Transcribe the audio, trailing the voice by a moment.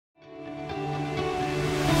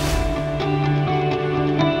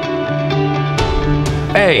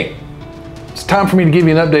Hey, it's time for me to give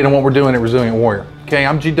you an update on what we're doing at Resilient Warrior. Okay,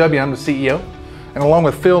 I'm GW, I'm the CEO, and along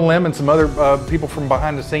with Phil Lim and some other people from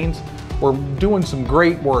behind the scenes, we're doing some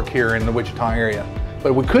great work here in the Wichita area.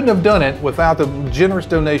 But we couldn't have done it without the generous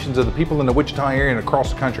donations of the people in the Wichita area and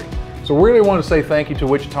across the country. So we really want to say thank you to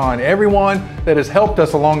Wichita and everyone that has helped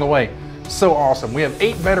us along the way. So awesome. We have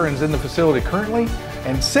 8 veterans in the facility currently,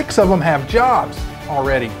 and 6 of them have jobs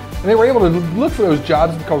already. And they were able to look for those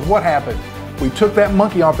jobs because what happened? We took that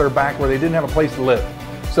monkey off their back where they didn't have a place to live.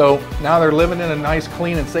 So now they're living in a nice,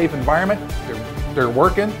 clean, and safe environment. They're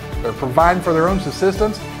working, they're providing for their own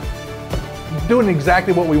subsistence, doing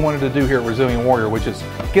exactly what we wanted to do here at Resilient Warrior, which is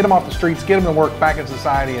get them off the streets, get them to work back in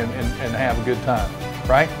society and have a good time,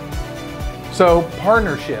 right? So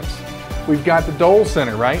partnerships. We've got the Dole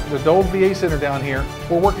Center, right? The Dole VA Center down here.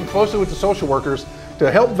 We're working closely with the social workers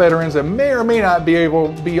to help veterans that may or may not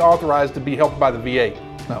be authorized to be helped by the VA.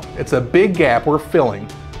 No, it's a big gap we're filling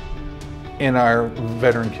in our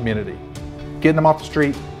veteran community. Getting them off the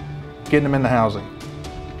street, getting them into housing.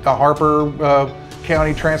 The Harper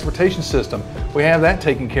County transportation system, we have that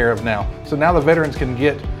taken care of now. So now the veterans can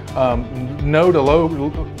get no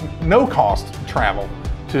cost travel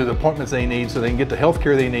to the appointments they need so they can get the health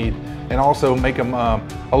care they need and also make them a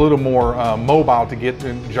little more mobile to get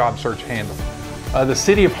the job search handled. The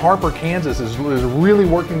city of Harper, Kansas is really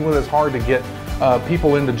working with us hard to get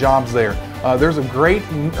people into jobs there. There's a great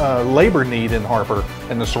labor need in Harper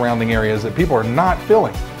and the surrounding areas that people are not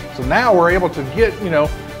filling. So now we're able to get,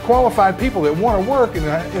 qualified people that want to work in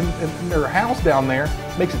their house down there.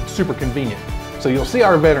 Makes it super convenient. So you'll see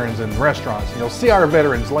our veterans in restaurants, and you'll see our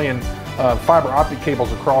veterans laying fiber optic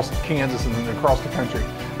cables across Kansas and across the country.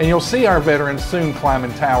 And you'll see our veterans soon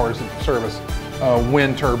climbing towers and service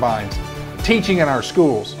wind turbines, teaching in our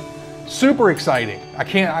schools. Super exciting. I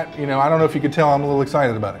don't know if you could tell I'm a little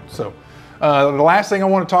excited about it. So the last thing I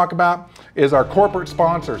want to talk about is our corporate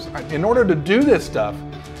sponsors. In order to do this stuff,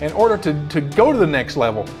 in order to go to the next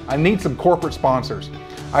level, I need some corporate sponsors.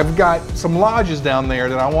 I've got some lodges down there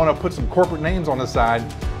that I want to put some corporate names on the side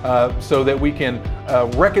so that we can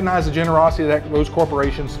recognize the generosity of those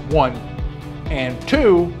corporations, 1. And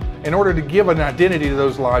 2, in order to give an identity to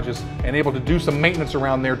those lodges and able to do some maintenance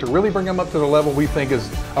around there to really bring them up to the level we think is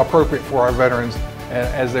appropriate for our veterans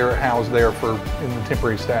as they're housed there in the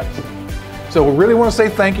temporary status. So we really want to say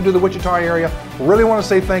thank you to the Wichita area. We really want to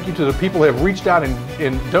say thank you to the people that have reached out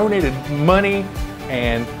and donated money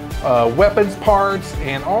and weapons parts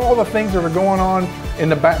and all the things that are going on in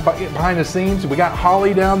the behind the scenes. We got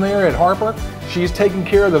Holly down there at Harper. She's taking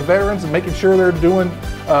care of the veterans and making sure they're doing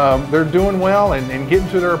well and getting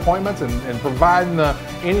to their appointments and providing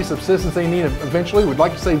any subsistence they need eventually. We'd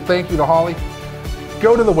like to say thank you to Holly.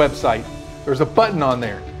 Go to the website. There's a button on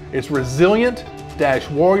there. It's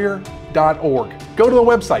resilient-warrior.org. Go to the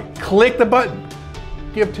website, click the button,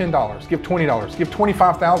 give $10, give $20, give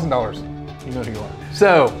 $25,000. You know who you are.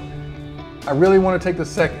 So I really want to take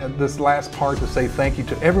this last part to say thank you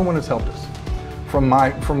to everyone that's helped us from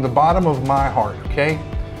the bottom of my heart. Okay,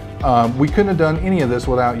 we couldn't have done any of this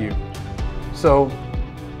without you. So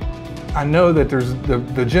I know that there's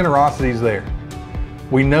the generosity's there.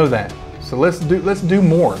 We know that. So let's do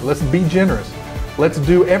more. Let's be generous. Let's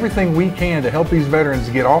do everything we can to help these veterans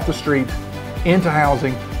get off the street, into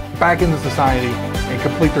housing, back into society, and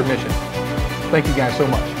complete their mission. Thank you guys so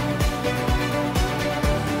much.